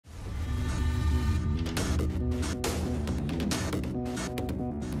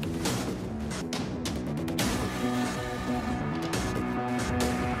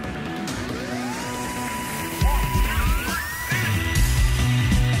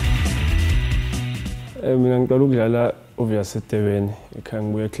Mina ngiqala ukudlala obvious eDurban, ekhaya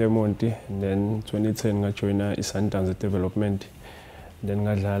ngibuye eClermont, and then 2010 ngajoina iSundowns development. Then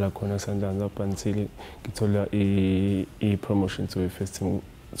ngadlala khona eSundowns up until ngithola i-promotion to first team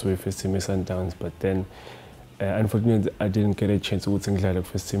eSundowns, but then unfortunately I didn't get a chance ukuthi ngidlale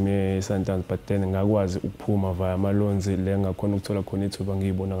first team eSundowns, but then ngakwazi ukuphuma via amalonzi le ngakhona ukuthola khona ithuba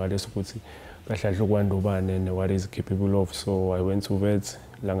ngiyibona ngaleso ukuthi kahle uKwanda ubani and what is capable of. So I went to Wits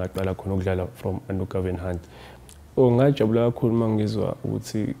la ngaqala khona ukudlala from Undercover Hunt. Ngajabula kakhulu mangizwa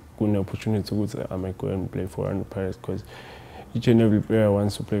ukuthi kune opportunity ukuthi I might go and play for Orlando Pirates, because each and every player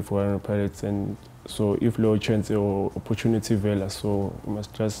wants to play for Orlando Pirates, and so if low chance or opportunity vela, so you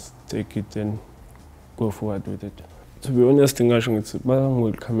must just take it and go forward with it. To be honest, ngisho ngithi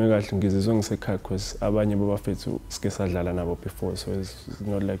bangikhame kahle ngizizwe ngisekhaya because abanye babafethu sike sadlala nabo before, so it's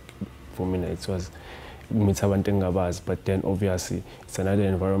not like for me it was meet abantu engabazi, but then obviously it's another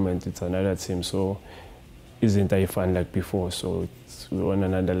environment, it's another team, so isn't I fun like before, so we're on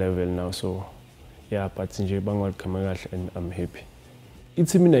another level now. So yeah, but nje bangikhame kahle and I'm happy.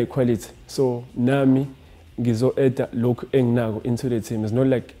 It's mina equality, so nami ngizo-add lokhu enginako into the team. It's not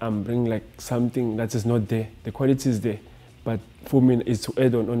like I'm bringing like something that is not there. The quality is there, but for me it's to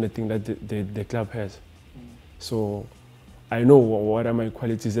add on the thing that the club has. So I know what are my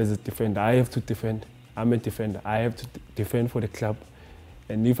qualities as a defender. I have to defend. I'm a defender. I have to defend for the club,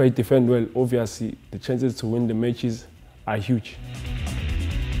 and if I defend well, obviously the chances to win the matches are huge.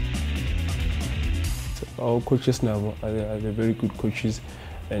 So our coaches now are very good coaches,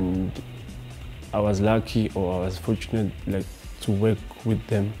 and I was lucky, or I was fortunate, like to work with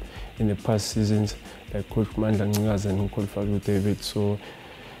them in the past seasons, like Coach Kwanda Mngonyama and Coach David. So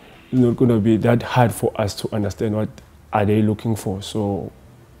it's not going to be that hard for us to understand what are they looking for. So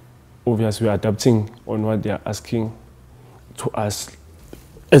obviously we're adapting on what they are asking to us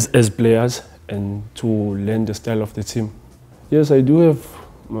as players, and to learn the style of the team. Yes, I do have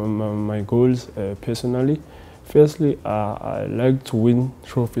my goals personally. Firstly, I like to win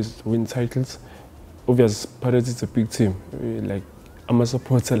trophies, to win titles. Obviously, Pirates is a big team. Like I'm a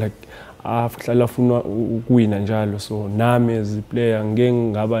supporter, like ahlala funa ukuwina njalo. So nami as a player ngeke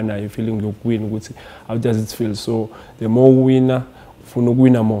ngaba nayo feeling yokuwina ukuthi how does it feel. So the more winner, funa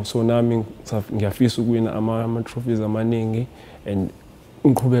ukuwina more. So nami ngiyafisa ukuwina ama trophies amaningi, and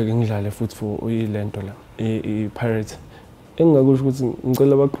ngiqhubeke ngidlale futhi for ilento la iPirates. Engakusho ukuthi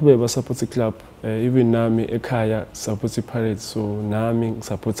ngicela baqhubeke basupport iclub, even nami ekhaya support iPirates, so nami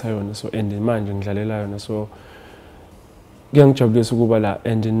ngisupporta yona, so and manje ngidlalela yona, so ngiyangijabulisa ukuba la,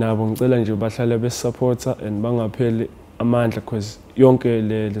 and nabo ngicela nje bahlale besupporta and bangapheli amandla, because yonke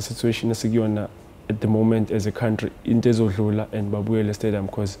le situation esikuyona at the moment as a country into ezodlula, and babuyele stadium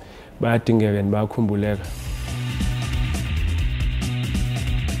because bayadingeka and bayakhumbuleka.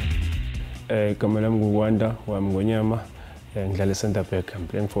 Igama lami nguKwanda Mngonyama, ngidlala center back. I'm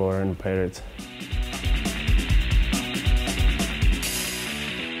playing for Orlando Pirates.